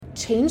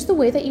Change the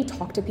way that you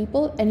talk to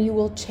people and you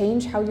will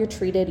change how you're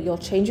treated. You'll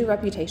change your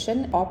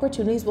reputation.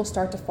 Opportunities will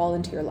start to fall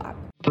into your lap.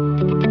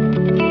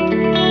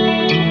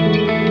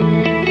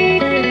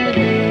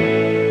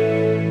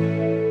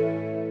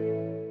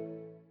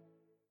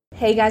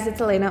 Hey guys,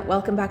 it's Elena.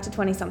 Welcome back to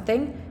 20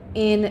 something.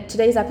 In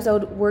today's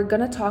episode, we're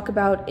going to talk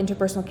about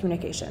interpersonal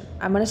communication.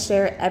 I'm going to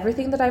share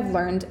everything that I've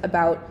learned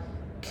about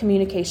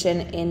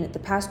communication in the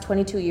past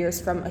 22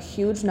 years from a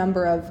huge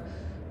number of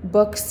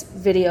books,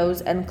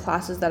 videos, and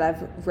classes that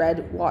I've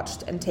read,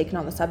 watched, and taken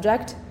on the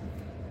subject.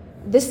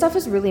 This stuff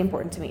is really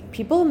important to me.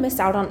 People miss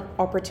out on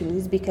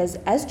opportunities because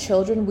as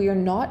children, we are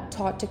not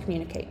taught to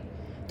communicate.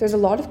 There's a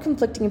lot of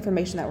conflicting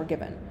information that we're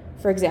given.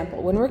 For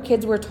example, when we're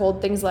kids, we're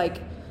told things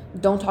like,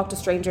 don't talk to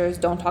strangers,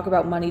 don't talk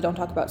about money, don't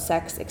talk about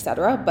sex,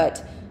 etc.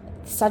 But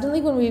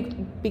suddenly when we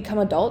become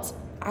adults,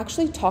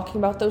 actually talking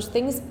about those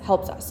things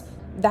helps us.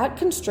 That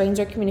constrains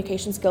our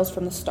communication skills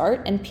from the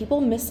start, and people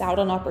miss out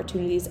on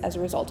opportunities as a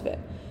result of it.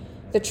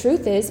 The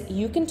truth is,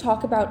 you can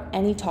talk about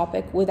any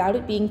topic without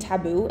it being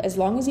taboo as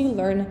long as you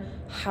learn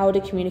how to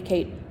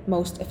communicate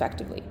most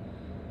effectively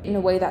in a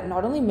way that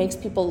not only makes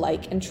people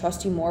like and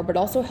trust you more, but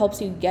also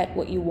helps you get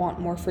what you want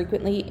more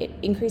frequently. It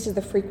increases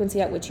the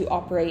frequency at which you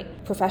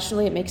operate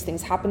professionally. It makes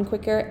things happen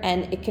quicker,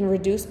 and it can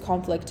reduce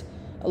conflict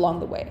along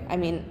the way. I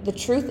mean, the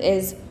truth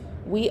is,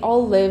 we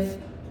all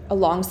live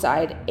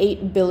alongside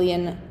 8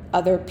 billion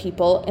other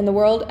people in the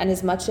world, and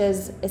as much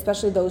as,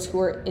 especially those who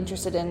are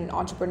interested in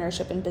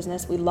entrepreneurship and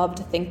business, we love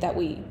to think that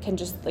we can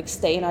just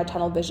stay in our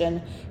tunnel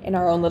vision in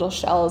our own little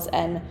shells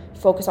and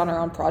focus on our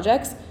own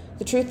projects.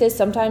 The truth is,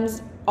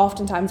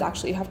 oftentimes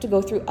actually, you have to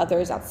go through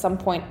others at some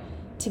point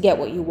to get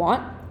what you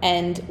want.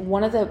 And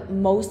one of the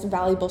most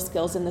valuable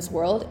skills in this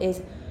world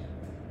is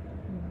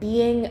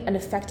being an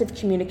effective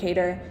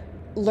communicator,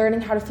 learning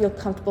how to feel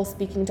comfortable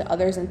speaking to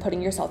others and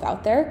putting yourself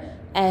out there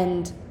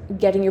and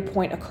getting your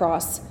point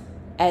across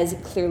as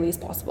clearly as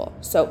possible.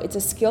 So it's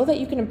a skill that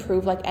you can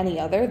improve like any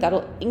other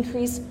that'll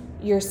increase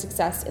your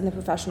success in the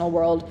professional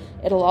world.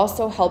 It'll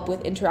also help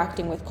with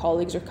interacting with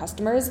colleagues or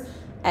customers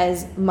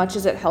as much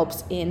as it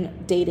helps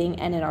in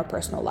dating and in our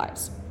personal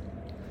lives.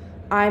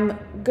 I'm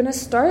gonna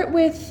start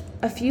with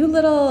a few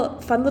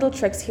fun little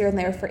tricks here and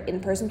there for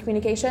in-person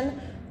communication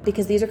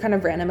because these are kind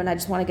of random and I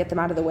just wanna get them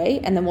out of the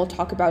way, and then we'll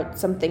talk about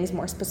some things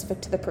more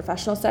specific to the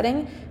professional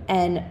setting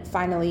and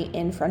finally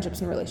in friendships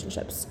and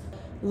relationships.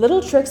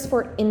 Little tricks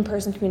for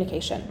in-person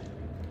communication.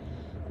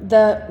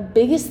 The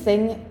biggest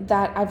thing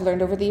that I've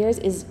learned over the years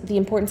is the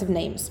importance of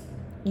names,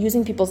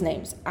 using people's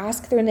names.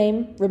 Ask their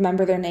name,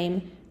 remember their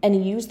name,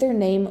 and use their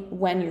name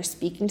when you're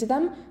speaking to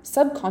them.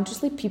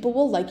 Subconsciously, people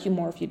will like you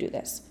more if you do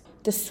this.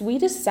 The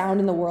sweetest sound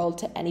in the world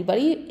to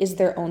anybody is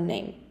their own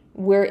name.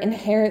 We're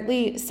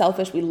inherently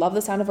selfish. We love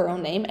the sound of our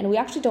own name, and we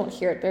actually don't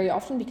hear it very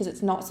often because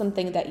it's not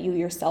something that you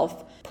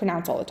yourself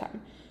pronounce all the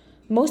time.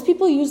 Most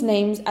people use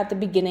names at the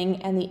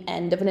beginning and the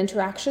end of an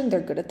interaction. They're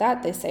good at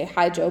that. They say,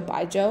 hi, Joe,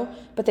 bye, Joe,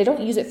 but they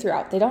don't use it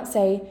throughout. They don't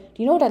say,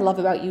 do you know what I love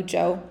about you,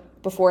 Joe,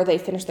 before they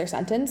finish their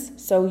sentence.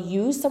 So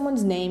use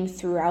someone's name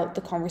throughout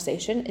the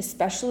conversation,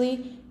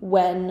 especially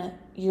when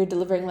you're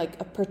delivering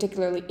a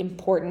particularly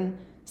important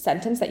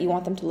sentence that you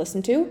want them to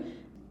listen to.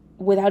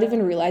 Without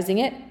even realizing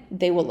it,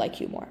 they will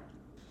like you more.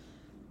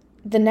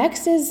 The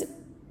next is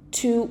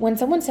when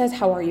someone says,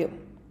 how are you?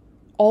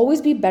 Always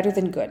be better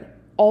than good.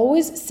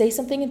 Always say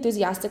something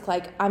enthusiastic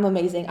like, I'm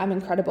amazing, I'm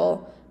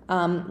incredible,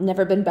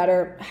 never been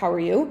better, how are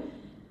you?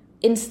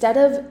 Instead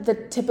of the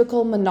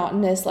typical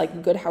monotonous,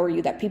 good, how are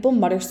you, that people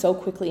mutter so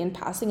quickly in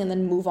passing and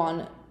then move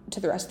on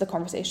to the rest of the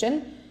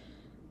conversation.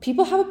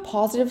 People have a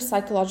positive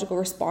psychological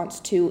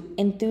response to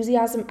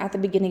enthusiasm at the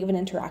beginning of an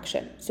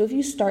interaction. So if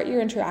you start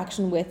your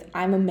interaction with,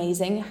 I'm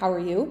amazing, how are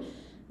you?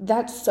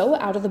 That's so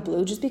out of the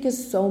blue just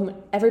because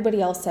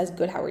everybody else says,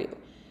 good, how are you?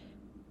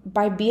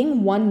 By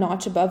being one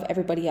notch above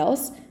everybody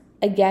else,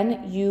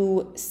 again,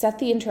 you set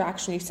the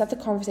interaction, you set the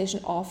conversation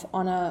off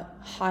on a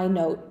high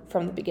note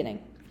from the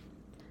beginning.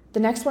 The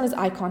next one is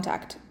eye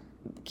contact.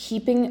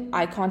 Keeping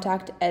eye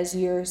contact as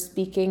you're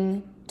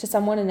speaking to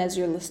someone and as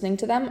you're listening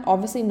to them.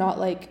 Obviously not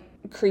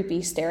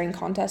creepy staring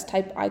contest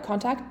type eye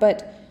contact,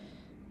 but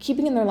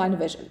keeping in their line of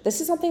vision. This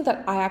is something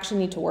that I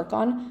actually need to work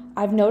on.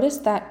 I've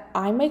noticed that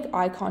I make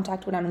eye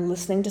contact when I'm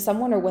listening to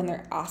someone or when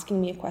they're asking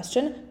me a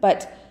question,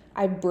 but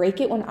I break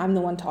it when I'm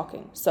the one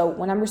talking. So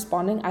when I'm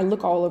responding, I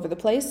look all over the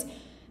place.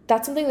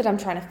 That's something that I'm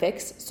trying to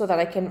fix so that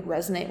I can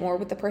resonate more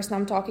with the person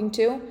I'm talking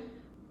to,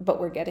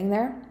 but we're getting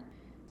there.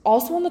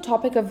 Also on the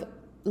topic of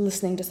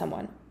listening to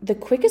someone, the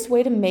quickest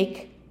way to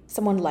make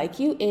someone like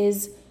you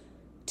is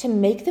to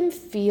make them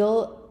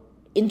feel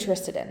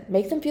interested in.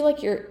 Make them feel like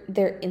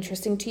they're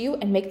interesting to you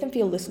and make them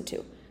feel listened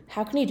to.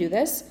 How can you do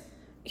this?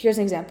 Here's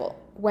an example.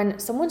 When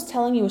someone's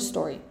telling you a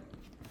story,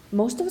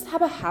 most of us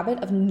have a habit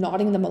of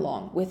nodding them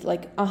along with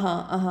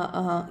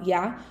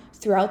yeah,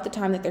 throughout the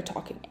time that they're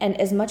talking. And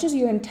as much as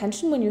your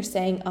intention when you're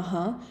saying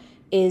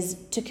is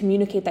to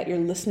communicate that you're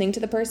listening to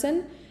the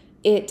person,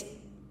 it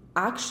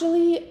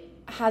actually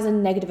has a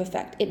negative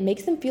effect. It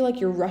makes them feel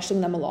like you're rushing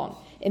them along.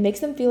 It makes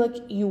them feel like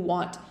you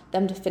want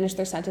them to finish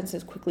their sentence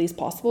as quickly as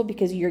possible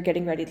because you're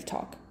getting ready to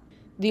talk.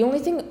 The only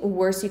thing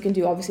worse you can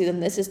do, obviously, than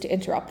this is to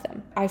interrupt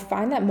them. I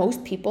find that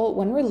most people,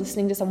 when we're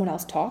listening to someone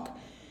else talk,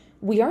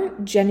 we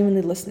aren't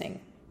genuinely listening.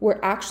 We're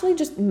actually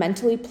just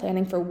mentally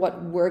planning for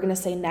what we're going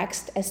to say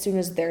next as soon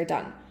as they're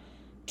done.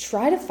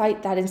 Try to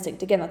fight that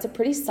instinct. Again, that's a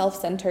pretty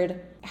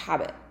self-centered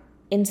habit.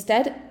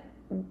 Instead,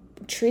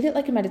 treat it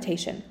like a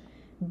meditation.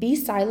 Be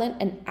silent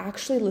and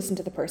actually listen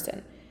to the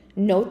person.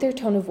 Note their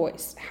tone of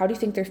voice. How do you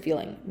think they're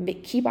feeling?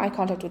 Keep eye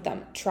contact with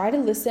them. Try to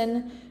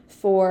listen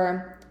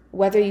for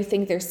whether you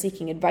think they're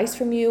seeking advice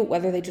from you,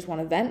 whether they just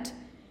want to vent.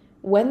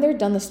 When they're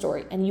done the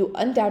story, and you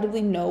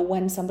undoubtedly know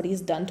when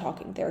somebody's done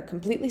talking, they're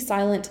completely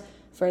silent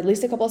for at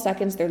least a couple of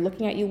seconds, they're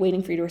looking at you,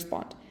 waiting for you to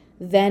respond.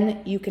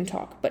 Then you can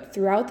talk. But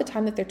throughout the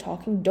time that they're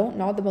talking, don't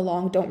nod them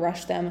along, don't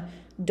rush them,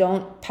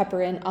 don't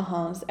pepper in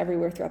ahas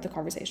everywhere throughout the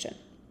conversation.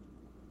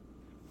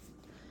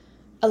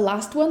 A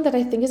last one that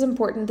I think is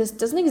important, this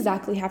doesn't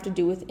exactly have to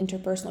do with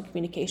interpersonal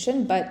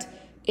communication, but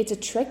it's a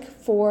trick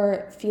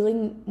for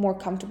feeling more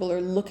comfortable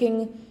or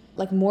looking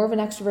like more of an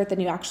extrovert than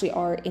you actually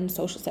are in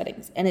social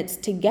settings. And it's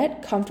to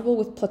get comfortable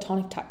with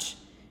platonic touch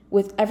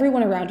with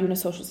everyone around you in a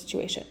social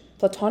situation.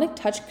 Platonic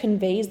touch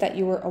conveys that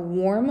you are a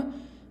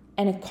warm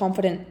and a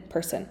confident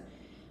person.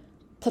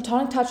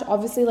 Platonic touch,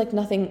 obviously, like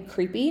nothing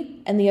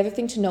creepy. And the other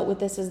thing to note with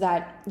this is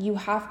that you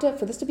have to,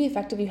 for this to be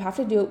effective, you have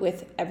to do it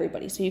with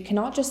everybody. So you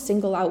cannot just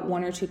single out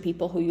one or two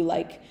people who you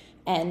like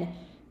and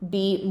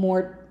be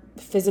more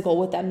physical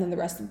with them than the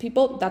rest of the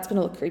people. That's going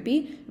to look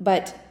creepy.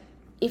 But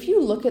if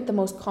you look at the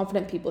most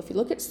confident people, if you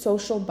look at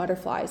social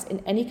butterflies in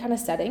any kind of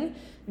setting,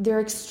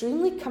 they're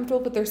extremely comfortable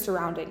with their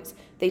surroundings.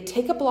 They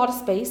take up a lot of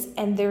space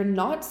and they're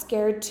not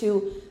scared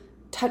to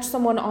touch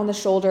someone on the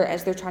shoulder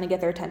as they're trying to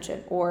get their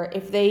attention. Or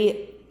if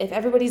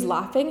everybody's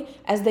laughing,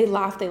 as they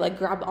laugh, they like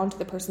grab onto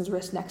the person's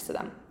wrist next to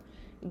them.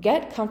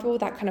 Get comfortable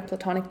with that kind of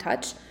platonic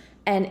touch,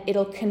 and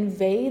it'll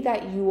convey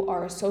that you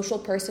are a social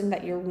person,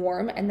 that you're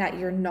warm, and that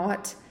you're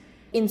not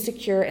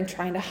insecure and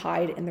trying to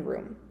hide in the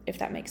room, if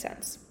that makes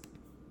sense.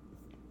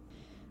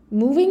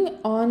 Moving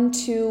on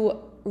to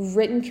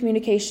written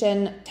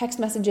communication, text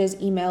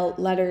messages, email,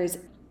 letters.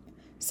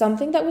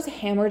 Something that was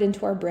hammered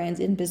into our brains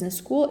in business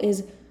school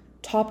is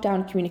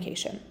top-down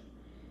communication.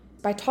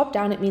 By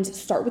top-down, it means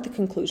start with the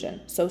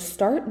conclusion. So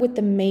start with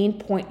the main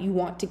point you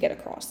want to get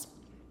across.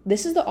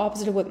 This is the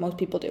opposite of what most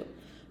people do.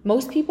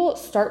 Most people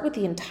start with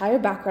the entire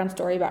background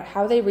story about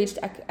how they reached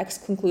X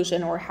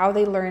conclusion or how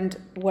they learned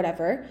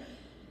whatever.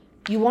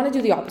 You want to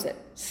do the opposite.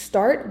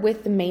 Start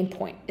with the main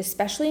point,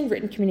 especially in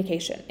written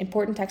communication.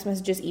 Important text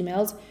messages,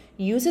 emails.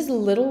 Use as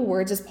little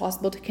words as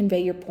possible to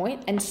convey your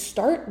point and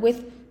start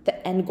with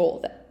the end goal,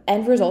 the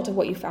end result of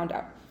what you found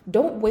out.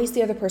 Don't waste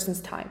the other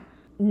person's time.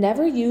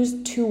 Never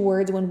use 2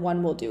 words when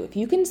 1 will do. If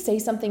you can say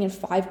something in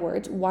 5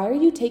 words, why are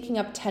you taking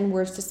up 10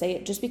 words to say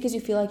it just because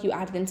you feel like you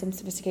added in some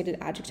sophisticated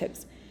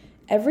adjectives?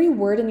 Every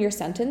word in your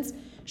sentence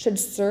should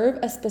serve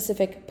a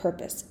specific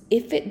purpose.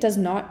 If it does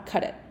not,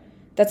 cut it.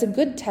 That's a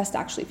good test,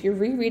 actually. If you're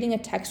rereading a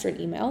text or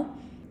an email,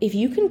 if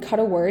you can cut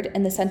a word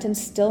and the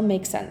sentence still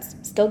makes sense,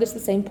 still gets the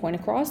same point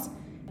across,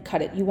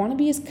 cut it. You want to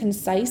be as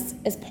concise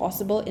as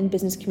possible in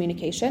business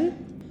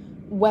communication.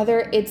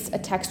 Whether it's a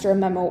text or a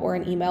memo or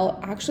an email,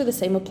 actually the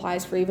same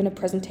applies for even a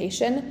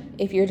presentation.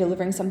 If you're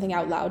delivering something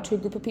out loud to a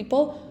group of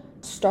people,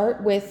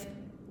 start with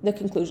the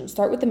conclusion.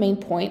 Start with the main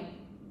point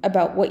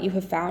about what you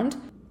have found.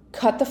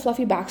 Cut the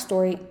fluffy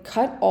backstory,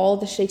 cut all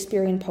the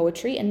Shakespearean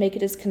poetry, and make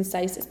it as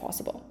concise as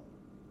possible.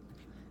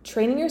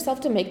 Training yourself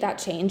to make that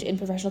change in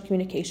professional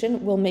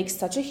communication will make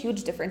such a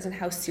huge difference in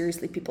how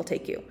seriously people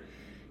take you.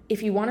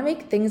 If you want to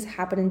make things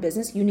happen in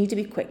business, you need to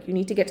be quick. You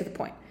need to get to the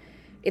point.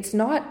 It's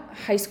not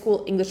high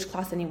school English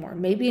class anymore.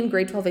 Maybe in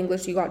grade 12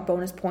 English, you got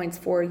bonus points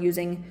for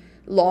using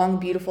long,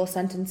 beautiful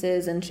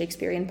sentences and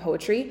Shakespearean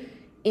poetry.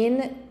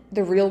 In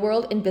the real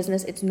world, in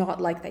business, it's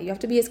not like that. You have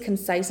to be as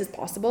concise as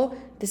possible.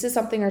 This is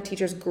something our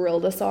teachers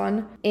grilled us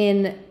on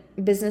in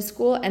business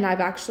school, and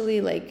I've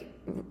actually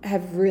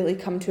have really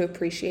come to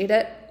appreciate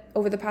it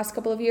over the past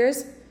couple of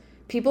years.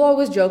 People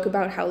always joke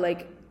about how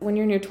when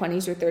you're in your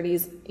 20s or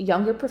 30s,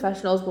 younger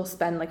professionals will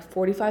spend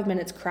 45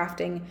 minutes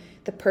crafting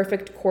the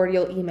perfect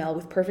cordial email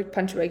with perfect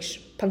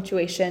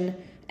punctuation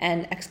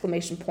and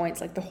exclamation points,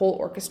 like the whole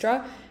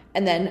orchestra.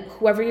 And then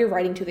whoever you're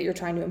writing to that you're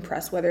trying to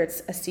impress, whether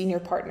it's a senior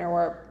partner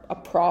or a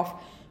prof,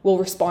 will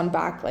respond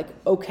back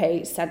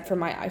okay, sent from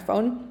my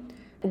iPhone.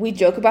 We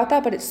joke about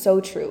that, but it's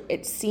so true.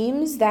 It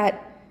seems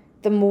that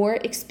the more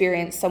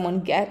experience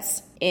someone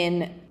gets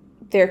in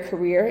their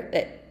career,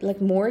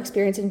 that more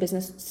experience in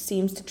business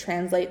seems to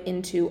translate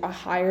into a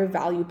higher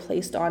value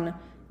placed on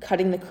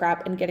cutting the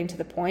crap and getting to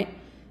the point.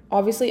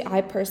 Obviously,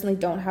 I personally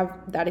don't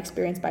have that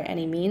experience by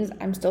any means.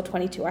 I'm still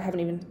 22.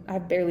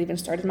 I've barely even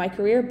started my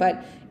career,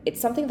 but it's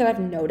something that I've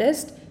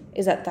noticed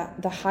is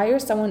that the higher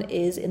someone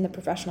is in the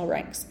professional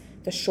ranks,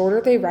 the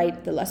shorter they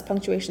write, the less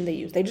punctuation they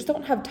use. They just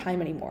don't have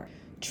time anymore.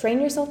 Train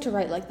yourself to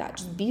write like that.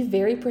 Just be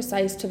very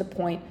precise to the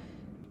point.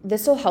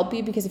 This will help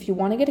you because if you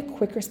want to get a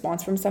quick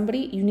response from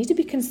somebody, you need to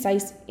be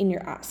concise in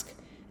your ask.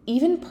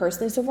 Even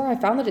personally, so far, I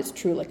found that it's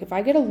true. Like if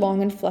I get a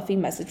long and fluffy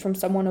message from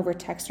someone over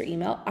text or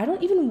email, I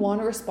don't even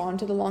want to respond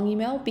to the long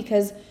email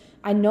because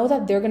I know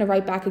that they're going to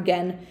write back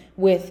again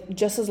with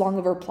just as long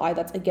of a reply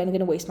that's again going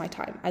to waste my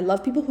time. I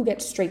love people who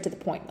get straight to the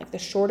point. Like the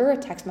shorter a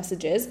text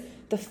message is,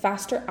 the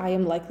faster I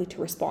am likely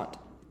to respond.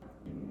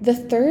 The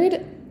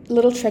third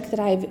little trick that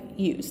I've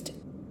used,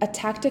 a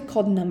tactic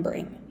called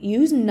numbering.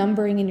 Use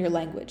numbering in your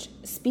language.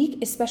 Speak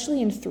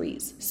especially in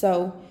threes.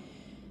 So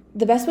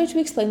the best way to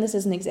explain this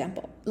is an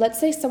example. Let's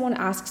say someone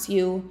asks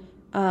you,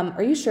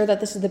 are you sure that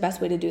this is the best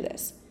way to do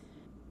this?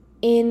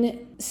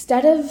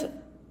 Instead of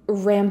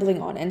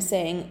rambling on and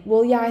saying,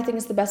 well, yeah, I think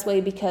it's the best way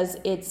because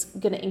it's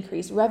going to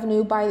increase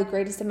revenue by the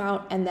greatest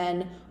amount. And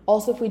then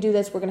also if we do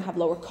this, we're going to have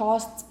lower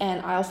costs.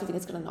 And I also think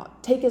it's going to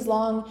not take as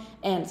long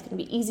and it's going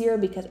to be easier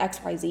because X,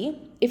 Y, Z.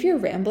 If you're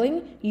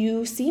rambling,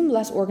 you seem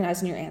less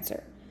organized in your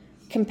answer.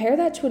 Compare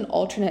that to an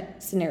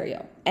alternate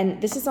scenario.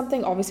 And this is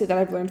something obviously that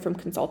I've learned from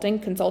consulting.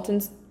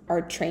 Consultants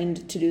are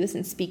trained to do this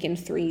and speak in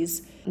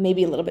threes,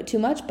 maybe a little bit too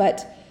much.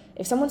 But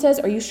if someone says,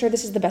 are you sure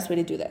this is the best way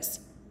to do this?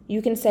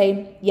 You can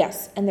say,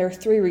 yes, and there are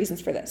 3 reasons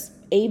for this,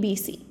 A, B,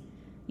 C.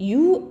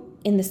 You,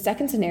 in the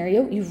second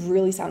scenario, you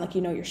really sound like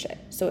you know your shit.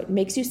 So it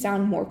makes you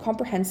sound more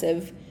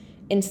comprehensive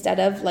instead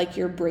of like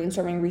you're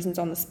brainstorming reasons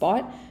on the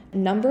spot.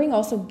 Numbering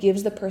also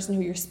gives the person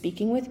who you're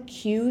speaking with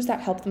cues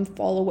that help them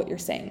follow what you're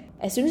saying.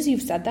 As soon as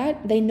you've said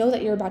that, they know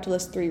that you're about to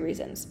list 3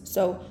 reasons.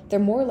 So they're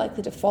more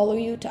likely to follow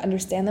you, to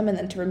understand them, and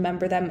then to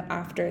remember them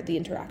after the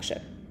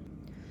interaction.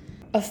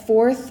 A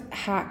fourth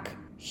hack.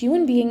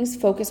 Human beings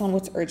focus on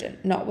what's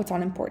urgent, not what's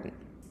unimportant.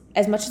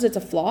 As much as it's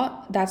a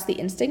flaw, that's the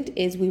instinct,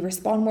 is we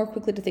respond more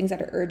quickly to things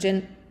that are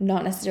urgent,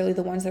 not necessarily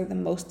the ones that are the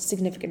most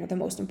significant or the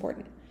most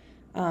important.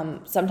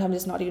 Sometimes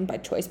it's not even by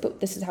choice, but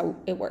this is how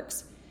it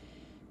works.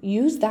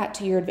 Use that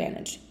to your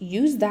advantage.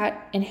 Use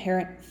that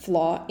inherent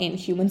flaw in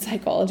human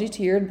psychology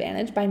to your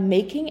advantage by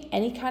making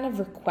any kind of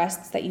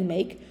requests that you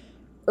make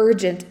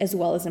urgent as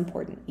well as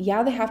important.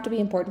 Yeah, they have to be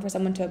important for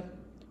someone to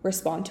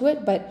respond to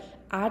it, but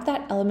add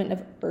that element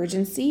of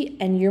urgency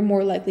and you're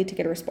more likely to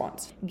get a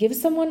response. Give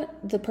someone,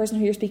 the person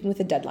who you're speaking with,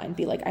 a deadline.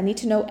 Be like, I need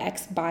to know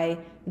X by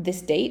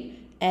this date.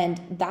 And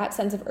that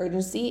sense of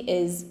urgency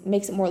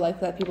makes it more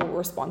likely that people will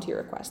respond to your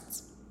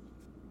requests.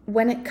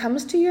 When it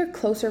comes to your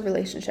closer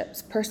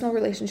relationships, personal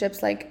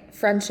relationships like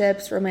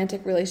friendships,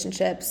 romantic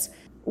relationships,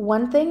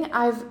 one thing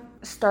I've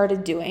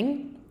started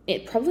doing,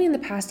 it probably in the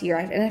past year,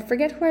 and I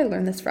forget who I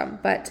learned this from,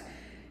 but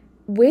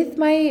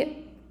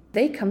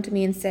they come to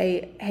me and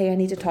say, hey, I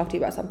need to talk to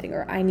you about something,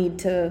 or I need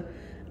to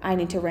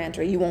rant,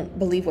 or you won't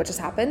believe what just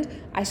happened.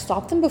 I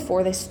stop them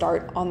before they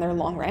start on their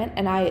long rant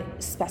and I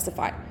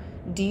specify,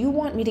 do you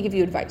want me to give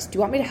you advice? Do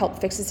you want me to help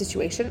fix the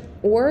situation?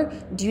 Or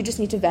do you just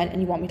need to vent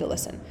and you want me to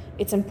listen?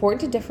 It's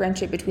important to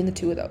differentiate between the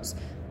two of those.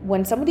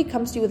 When somebody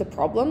comes to you with a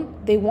problem,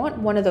 they want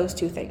one of those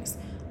 2 things.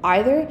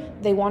 Either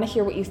they want to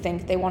hear what you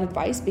think, they want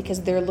advice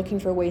because they're looking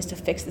for ways to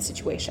fix the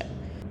situation.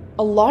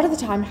 A lot of the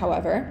time,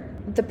 however,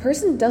 the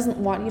person doesn't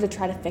want you to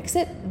try to fix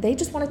it. They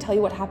just want to tell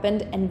you what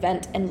happened and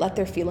vent and let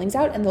their feelings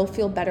out, and they'll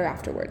feel better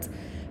afterwards.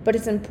 But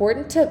it's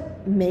important to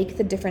make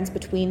the difference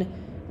between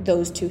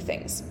those 2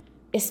 things.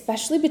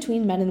 Especially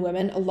between men and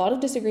women, a lot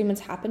of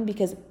disagreements happen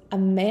because the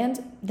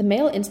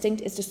male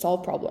instinct is to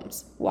solve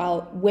problems,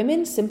 while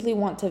women simply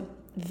want to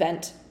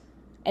vent,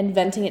 and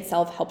venting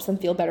itself helps them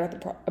feel better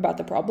about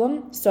the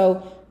problem.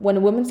 So when a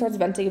woman starts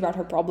venting about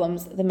her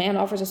problems, the man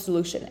offers a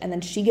solution, and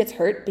then she gets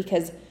hurt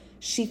because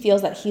she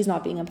feels that he's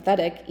not being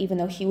empathetic, even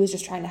though he was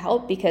just trying to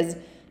help, because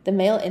the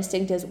male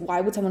instinct is,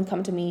 why would someone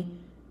come to me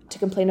to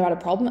complain about a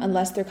problem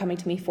unless they're coming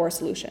to me for a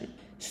solution?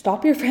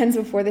 Stop your friends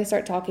before they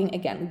start talking.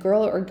 Again,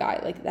 girl or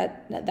guy, like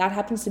that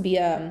happens to be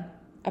a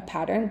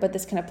pattern, but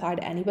this can apply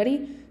to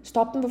anybody.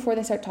 Stop them before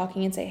they start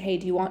talking and say, hey,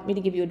 do you want me to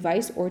give you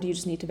advice or do you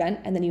just need to vent?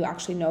 And then you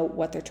actually know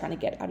what they're trying to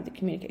get out of the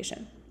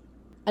communication.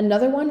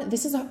 Another one,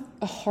 this is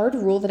a hard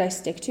rule that I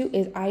stick to,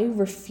 is I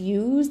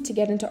refuse to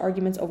get into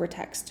arguments over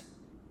text.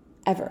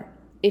 Ever.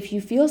 If you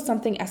feel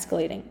something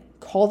escalating,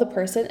 call the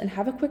person and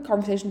have a quick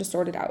conversation to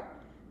sort it out.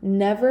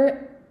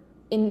 Never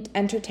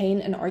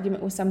entertain an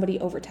argument with somebody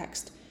over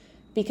text,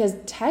 because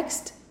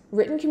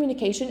written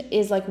communication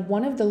is like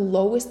one of the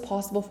lowest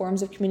possible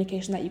forms of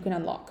communication that you can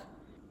unlock.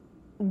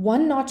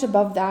 One notch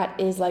above that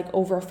is like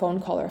over a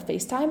phone call or a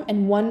FaceTime,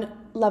 and one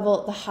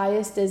level, the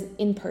highest, is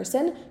in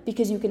person,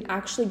 because you can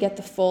actually get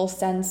the full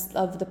sense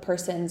of the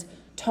person's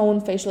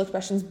tone, facial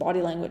expressions,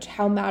 body language.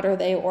 How mad are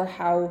they, or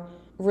how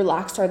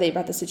relaxed are they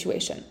about the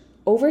situation?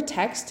 Over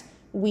text,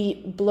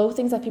 we blow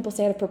things that people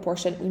say out of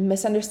proportion. We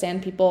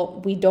misunderstand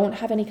people. We don't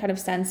have any kind of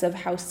sense of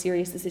how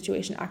serious the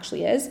situation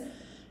actually is.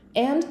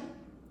 And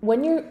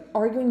when you're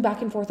arguing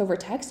back and forth over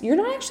text, you're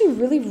not actually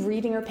really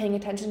reading or paying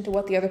attention to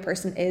what the other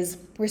person is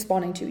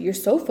responding to. You're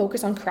so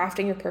focused on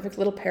crafting your perfect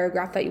little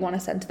paragraph that you want to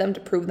send to them to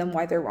prove them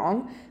why they're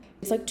wrong.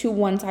 It's like 2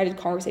 one-sided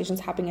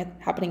conversations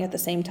happening at the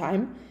same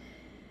time.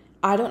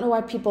 I don't know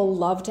why people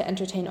love to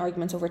entertain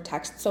arguments over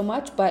text so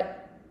much,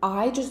 but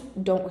I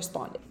just don't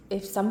respond.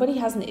 If somebody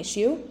has an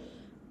issue,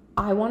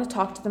 I want to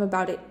talk to them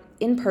about it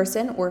in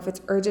person, or if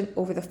it's urgent,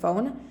 over the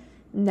phone.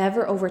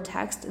 never over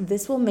text.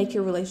 This will make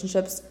your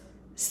relationships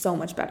so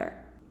much better.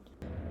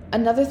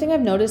 Another thing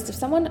I've noticed, if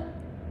someone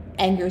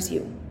angers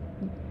you,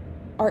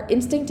 our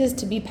instinct is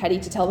to be petty,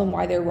 to tell them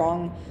why they're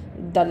wrong,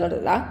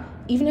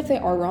 Even if they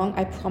are wrong,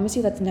 I promise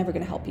you that's never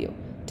going to help you.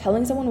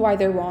 Telling someone why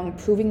they're wrong,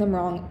 proving them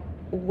wrong,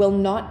 will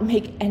not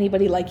make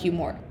anybody like you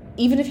more.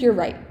 Even if you're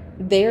right,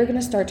 they are going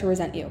to start to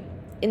resent you.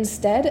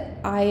 Instead,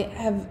 I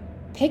have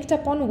picked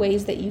up on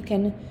ways that you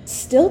can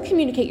still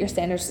communicate your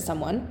standards to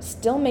someone,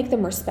 still make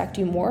them respect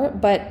you more,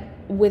 but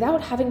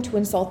without having to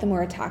insult them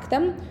or attack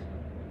them,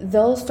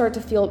 they'll start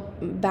to feel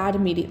bad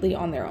immediately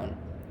on their own.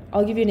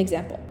 I'll give you an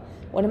example.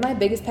 One of my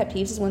biggest pet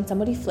peeves is when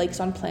somebody flakes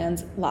on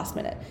plans last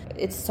minute.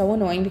 It's so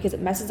annoying because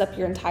it messes up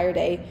your entire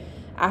day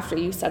after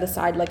you set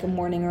aside like a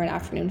morning or an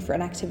afternoon for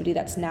an activity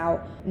that's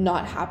now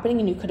not happening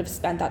and you could have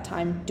spent that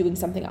time doing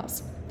something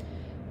else.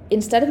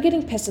 Instead of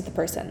getting pissed at the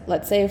person,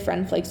 let's say a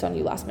friend flakes on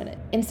you last minute.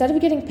 Instead of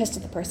getting pissed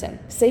at the person,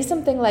 say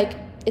something like,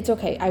 "It's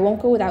okay, I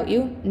won't go without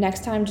you.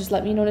 Next time, just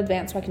let me know in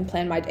advance so I can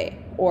plan my day."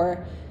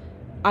 Or,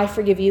 "I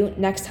forgive you.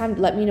 Next time,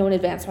 let me know in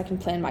advance so I can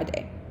plan my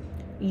day."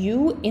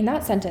 You, in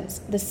that sentence,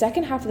 the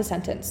second half of the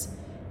sentence,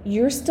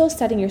 you're still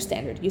setting your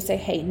standard. You say,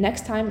 "Hey,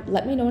 next time,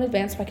 let me know in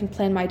advance so I can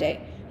plan my day."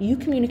 You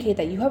communicate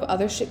that you have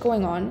other shit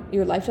going on.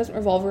 Your life doesn't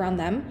revolve around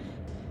them.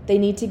 They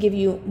need to give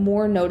you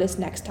more notice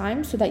next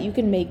time so that you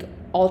can make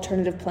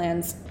alternative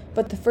plans.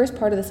 But the first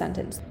part of the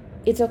sentence,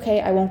 "It's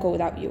okay, I won't go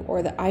without you,"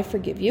 or the "I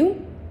forgive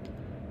you,"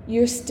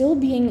 you're still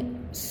being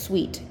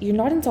sweet. You're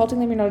not insulting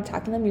them, you're not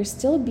attacking them, you're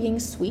still being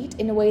sweet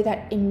in a way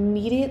that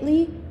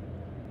immediately,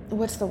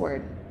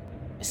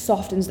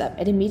 softens them.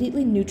 It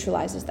immediately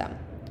neutralizes them.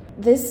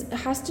 This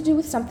has to do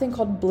with something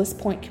called bliss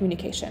point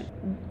communication.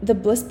 The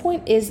bliss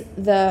point is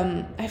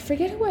I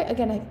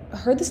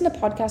heard this in a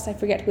podcast, I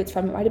forget who it's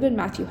from, it might have been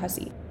Matthew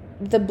Hussey.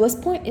 The bliss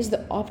point is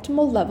the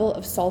optimal level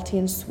of salty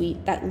and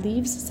sweet that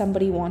leaves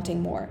somebody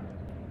wanting more.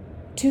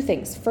 Two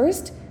things.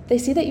 First, they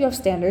see that you have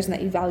standards and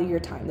that you value your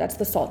time. That's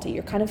the salty.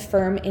 You're kind of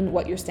firm in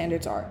what your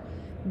standards are.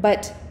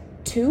 But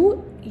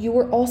two, you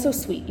were also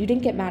sweet. You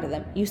didn't get mad at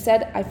them. You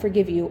said, "I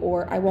forgive you,"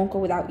 or "I won't go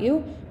without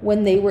you,"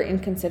 when they were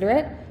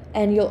inconsiderate.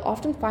 And you'll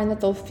often find that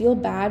they'll feel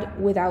bad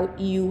without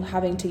you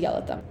having to yell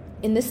at them.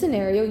 In this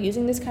scenario,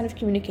 using this kind of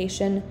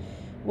communication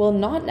will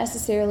not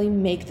necessarily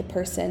make the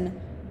person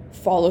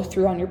follow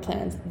through on your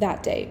plans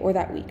that day or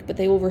that week, but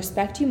they will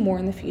respect you more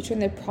in the future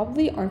and they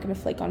probably aren't going to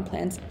flake on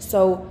plans.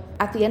 So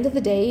at the end of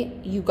the day,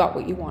 you got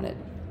what you wanted.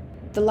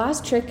 The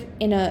last trick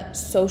in a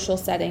social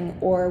setting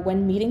or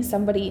when meeting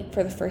somebody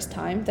for the first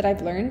time that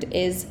I've learned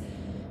is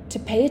to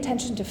pay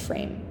attention to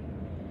frame.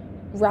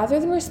 Rather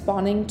than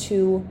responding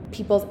to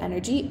people's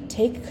energy,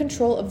 take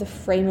control of the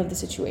frame of the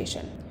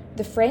situation.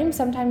 The frame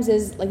sometimes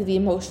is like the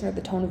emotion or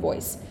the tone of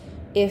voice.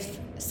 If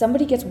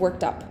somebody gets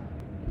worked up,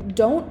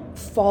 don't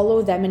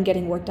follow them in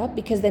getting worked up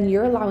because then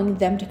you're allowing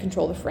them to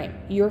control the frame.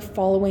 You're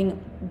following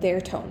their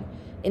tone.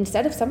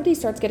 Instead, if somebody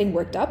starts getting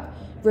worked up,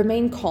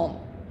 remain calm.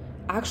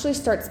 Actually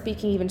start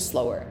speaking even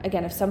slower.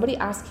 Again, if somebody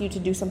asks you to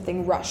do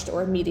something rushed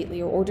or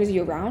immediately or orders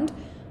you around,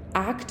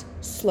 act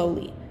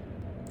slowly.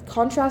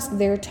 Contrast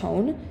their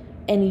tone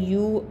and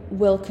you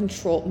will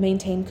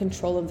maintain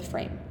control of the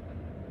frame.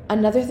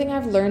 Another thing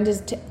I've learned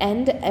is to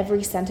end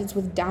every sentence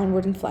with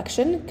downward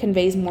inflection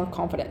conveys more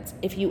confidence.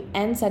 If you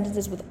end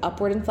sentences with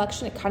upward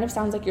inflection, it kind of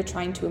sounds like you're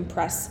trying to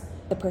impress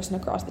the person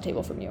across the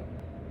table from you.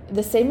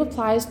 The same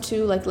applies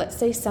to, let's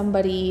say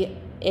somebody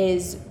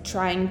is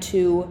trying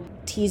to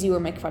tease you or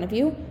make fun of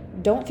you.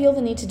 Don't feel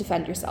the need to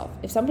defend yourself.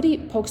 If somebody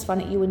pokes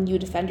fun at you and you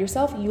defend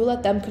yourself, you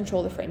let them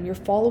control the frame. You're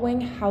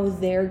following how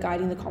they're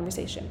guiding the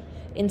conversation.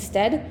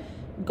 Instead,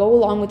 go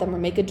along with them or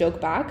make a joke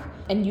back,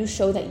 and you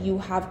show that you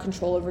have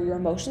control over your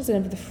emotions and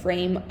over the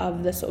frame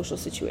of the social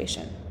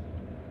situation.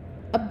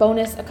 A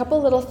bonus, a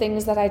couple little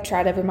things that I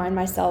try to remind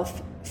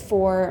myself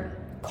for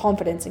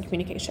confidence in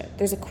communication.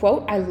 There's a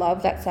quote I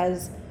love that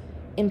says,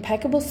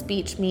 "Impeccable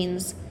speech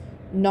means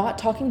not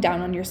talking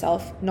down on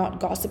yourself, not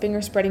gossiping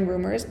or spreading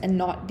rumors, and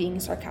not being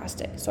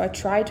sarcastic." So I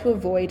try to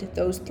avoid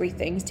those three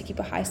things to keep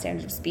a high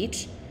standard of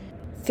speech.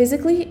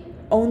 Physically,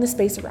 own the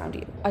space around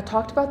you. I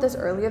talked about this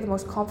earlier. The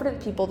most confident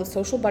people, the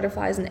social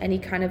butterflies in any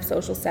kind of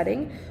social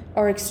setting,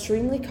 are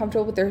extremely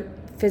comfortable with their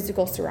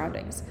physical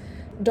surroundings.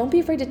 Don't be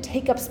afraid to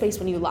take up space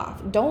when you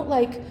laugh. Don't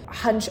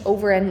hunch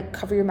over and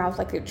cover your mouth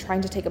like you're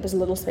trying to take up as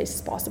little space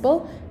as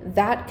possible.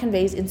 That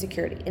conveys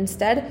insecurity.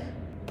 Instead,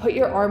 put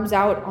your arms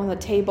out on the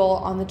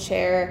table, on the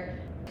chair.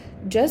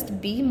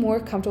 Just be more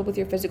comfortable with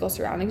your physical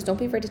surroundings. Don't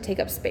be afraid to take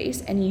up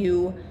space and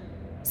you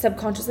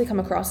subconsciously come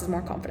across as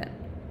more confident.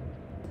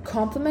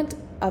 Compliment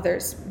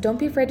others. Don't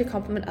be afraid to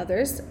compliment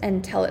others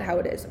and tell it how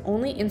it is.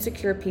 Only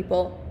insecure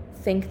people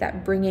think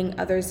that bringing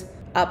others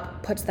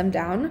up puts them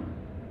down.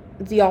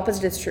 The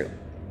opposite is true.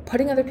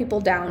 Putting other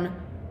people down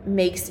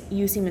makes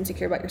you seem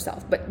insecure about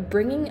yourself, but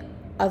bringing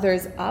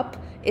others up,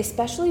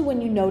 especially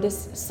when you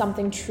notice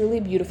something truly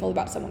beautiful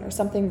about someone or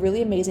something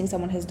really amazing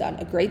someone has done,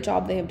 a great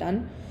job they have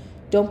done,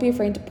 don't be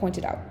afraid to point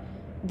it out.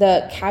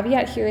 The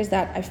caveat here is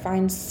that I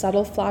find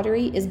subtle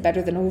flattery is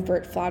better than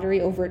overt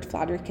flattery. Overt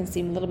flattery can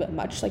seem a little bit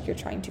much, like you're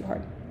trying too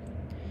hard.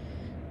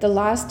 The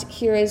last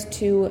here is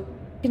to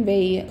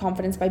convey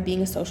confidence by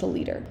being a social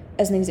leader.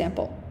 As an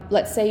example,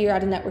 let's say you're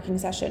at a networking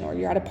session or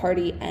you're at a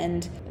party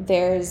and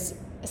there's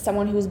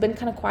someone who's been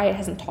kind of quiet,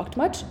 hasn't talked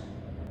much.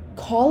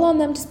 Call on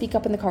them to speak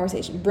up in the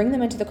conversation. Bring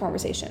them into the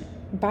conversation.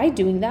 By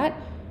doing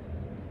that,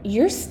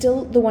 you're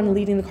still the one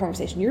leading the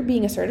conversation. You're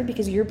being assertive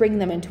because you're bringing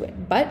them into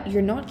it, but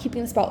you're not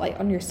keeping the spotlight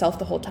on yourself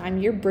the whole time.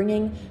 You're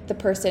bringing the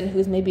person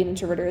who's maybe an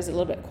introvert or is a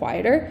little bit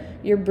quieter,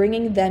 you're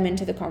bringing them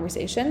into the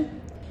conversation.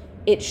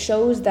 It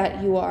shows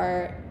that you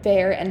are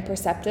fair and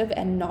perceptive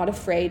and not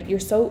afraid. You're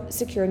so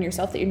secure in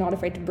yourself that you're not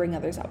afraid to bring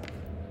others up.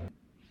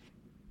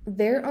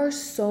 There are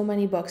so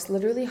many books,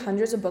 literally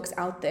hundreds of books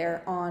out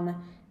there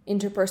on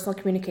interpersonal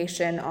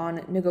communication,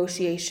 on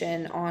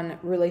negotiation, on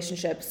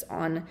relationships,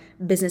 on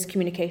business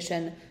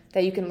communication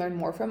that you can learn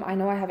more from. I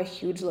know I have a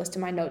huge list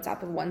in my notes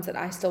app of ones that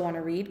I still want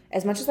to read.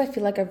 As much as I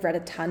feel like I've read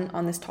a ton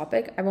on this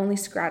topic, I've only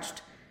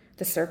scratched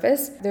the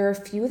surface. There are a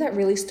few that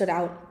really stood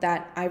out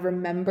that I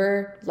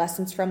remember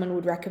lessons from and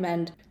would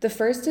recommend. The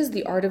first is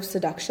The Art of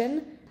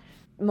Seduction.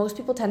 Most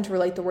people tend to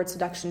relate the word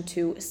seduction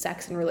to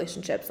sex and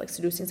relationships, like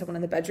seducing someone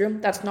in the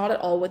bedroom. That's not at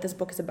all what this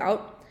book is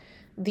about.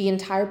 The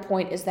entire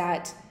point is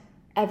that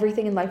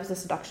everything in life is a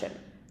seduction.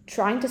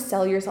 Trying to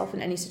sell yourself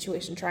in any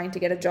situation, trying to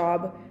get a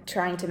job,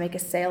 trying to make a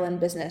sale in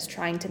business,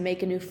 trying to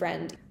make a new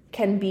friend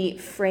can be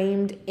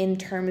framed in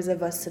terms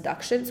of a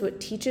seduction. So it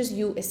teaches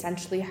you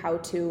essentially how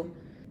to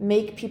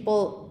make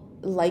people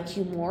like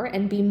you more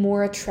and be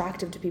more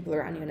attractive to people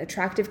around you. And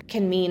attractive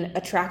can mean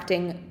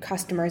attracting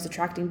customers,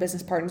 attracting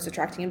business partners,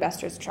 attracting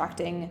investors,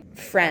 attracting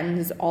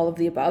friends, all of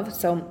the above.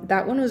 So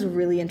that one was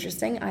really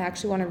interesting. I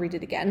actually want to read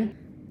it again.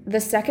 The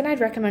second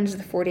I'd recommend is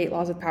The 48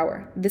 Laws of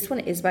Power. This one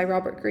is by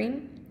Robert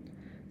Greene.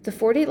 The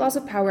 48 Laws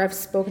of Power I've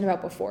spoken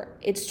about before.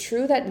 It's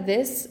true that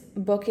this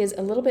book is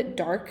a little bit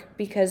dark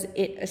because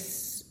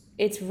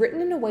it's written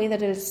in a way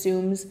that it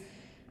assumes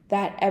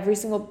that every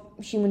single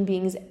human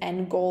being's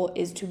end goal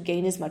is to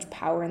gain as much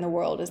power in the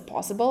world as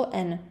possible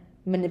and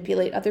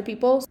manipulate other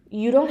people.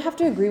 You don't have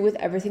to agree with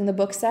everything the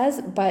book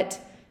says, but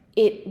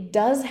it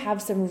does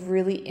have some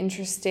really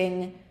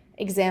interesting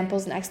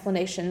examples and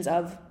explanations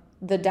of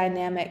the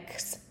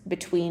dynamics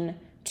between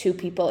two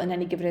people in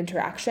any given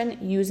interaction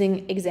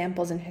using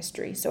examples in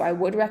history. So I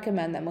would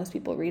recommend that most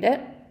people read it.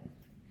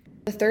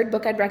 The third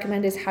book I'd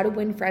recommend is How to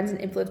Win Friends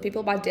and Influence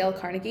People by Dale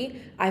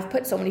Carnegie. I've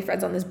put so many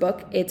friends on this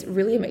book. It's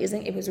really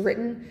amazing. It was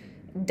written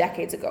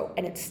decades ago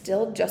and it's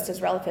still just as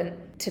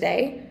relevant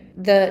today.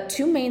 The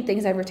two main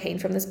things I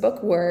retained from this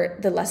book were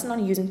the lesson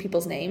on using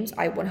people's names.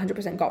 I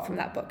 100% got from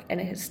that book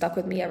and it has stuck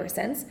with me ever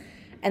since.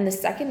 And the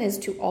second is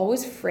to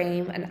always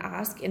frame and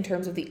ask in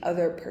terms of the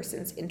other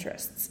person's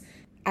interests.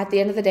 At the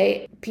end of the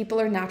day,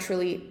 people are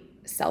naturally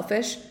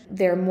selfish.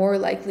 They're more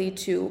likely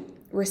to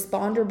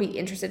respond or be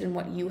interested in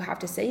what you have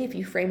to say if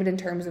you frame it in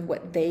terms of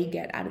what they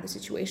get out of the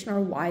situation or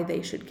why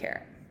they should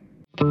care.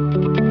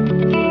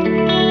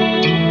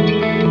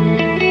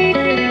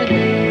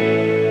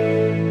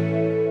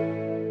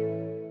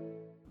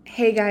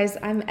 Hey guys,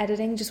 I'm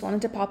editing. Just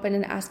wanted to pop in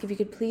and ask if you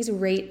could please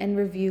rate and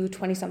review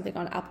 20-something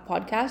on Apple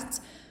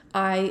Podcasts.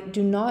 I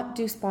do not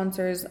do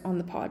sponsors on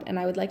the pod, and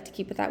I would like to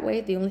keep it that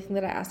way. The only thing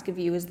that I ask of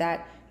you is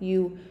that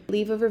you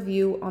leave a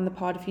review on the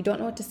pod. If you don't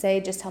know what to say,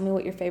 just tell me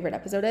what your favorite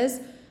episode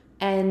is.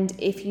 And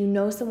if you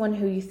know someone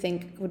who you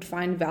think would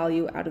find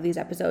value out of these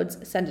episodes,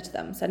 send it to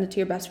them. Send it to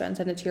your best friend,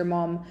 send it to your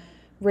mom.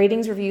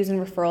 Ratings, reviews,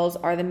 and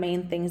referrals are the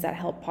main things that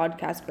help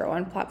podcasts grow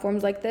on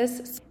platforms like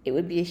this. It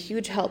would be a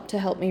huge help to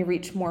help me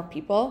reach more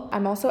people.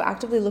 I'm also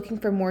actively looking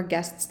for more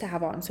guests to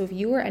have on. So if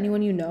you or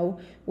anyone you know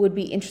would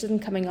be interested in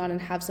coming on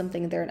and have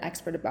something they're an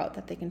expert about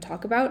that they can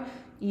talk about,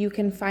 you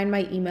can find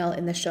my email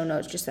in the show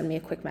notes. Just send me a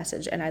quick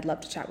message and I'd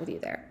love to chat with you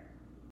there.